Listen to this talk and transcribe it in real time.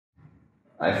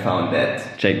I found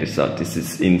that. Check this out, this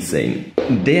is insane.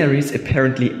 There is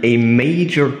apparently a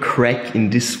major crack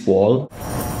in this wall.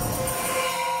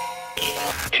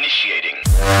 Initiating.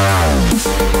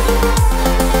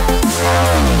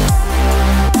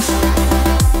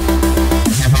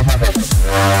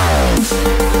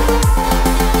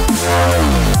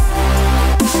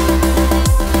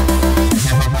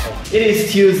 It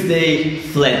is Tuesday,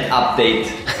 flat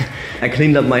update. I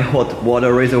cleaned up my hot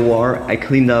water reservoir. I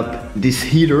cleaned up this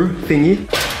heater thingy.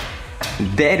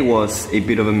 That was a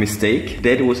bit of a mistake.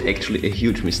 That was actually a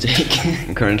huge mistake.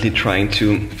 I'm currently trying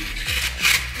to,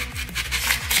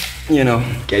 you know,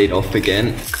 get it off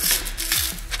again.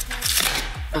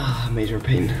 Ah, major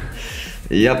pain.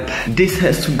 Yep, this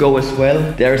has to go as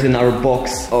well. There's another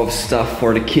box of stuff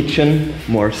for the kitchen.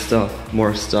 More stuff,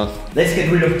 more stuff. Let's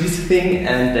get rid of this thing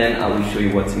and then I will show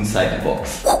you what's inside the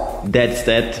box. That's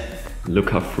that.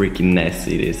 Look how freaking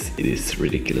nasty it is. It is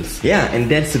ridiculous. Yeah, and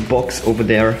that's the box over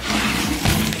there.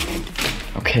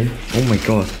 Okay, oh my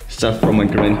god. Stuff from my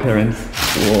grandparents.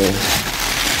 Whoa.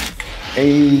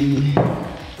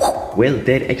 Well,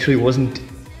 that actually wasn't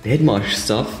that much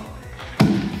stuff.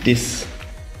 This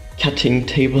cutting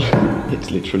table, it's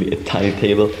literally a tiny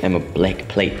table, and a black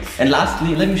plate. And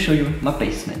lastly, let me show you my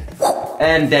basement.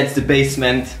 And that's the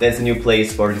basement. There's a new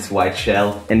place for this white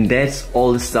shell. And that's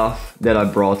all the stuff that I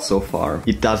brought so far.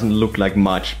 It doesn't look like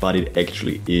much, but it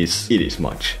actually is. It is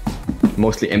much.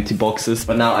 Mostly empty boxes.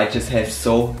 But now I just have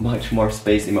so much more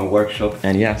space in my workshop.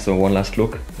 And yeah, so one last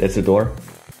look. That's the door.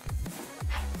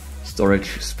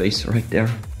 Storage space right there.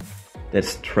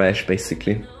 That's trash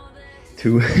basically.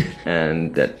 Too.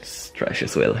 And that's trash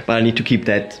as well. But I need to keep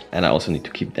that. And I also need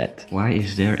to keep that. Why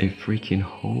is there a freaking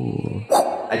hole?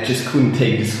 I just couldn't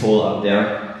take this hole up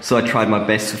there. So I tried my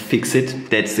best to fix it.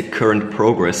 That's the current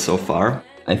progress so far.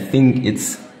 I think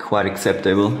it's quite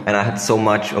acceptable. And I had so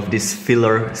much of this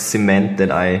filler cement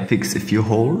that I fixed a few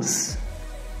holes.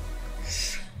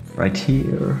 Right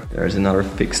here. There's another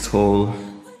fixed hole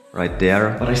right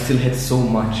there. But I still had so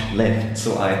much left.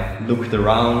 So I looked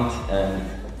around and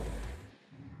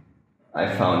I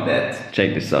found that.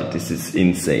 Check this out, this is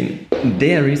insane.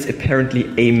 There is apparently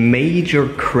a major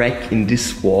crack in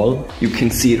this wall. You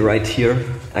can see it right here.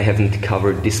 I haven't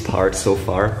covered this part so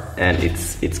far and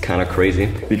it's kind of crazy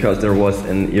because there was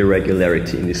an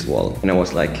irregularity in this wall. And I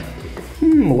was like,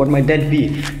 what might that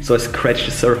be? So I scratched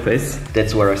the surface.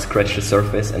 That's where I scratched the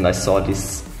surface and I saw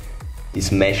this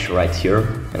mesh right here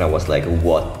and I was like,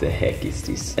 what the heck is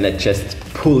this? And I just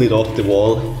pulled it off the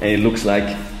wall and it looks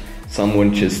like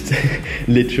someone just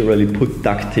literally put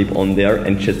duct tape on there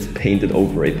and just painted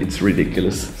over it. It's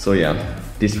ridiculous. So yeah,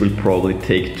 this will probably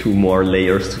take 2 more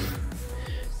layers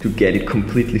to get it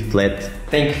completely flat.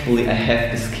 Thankfully I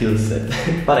have the skill set.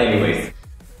 But anyways,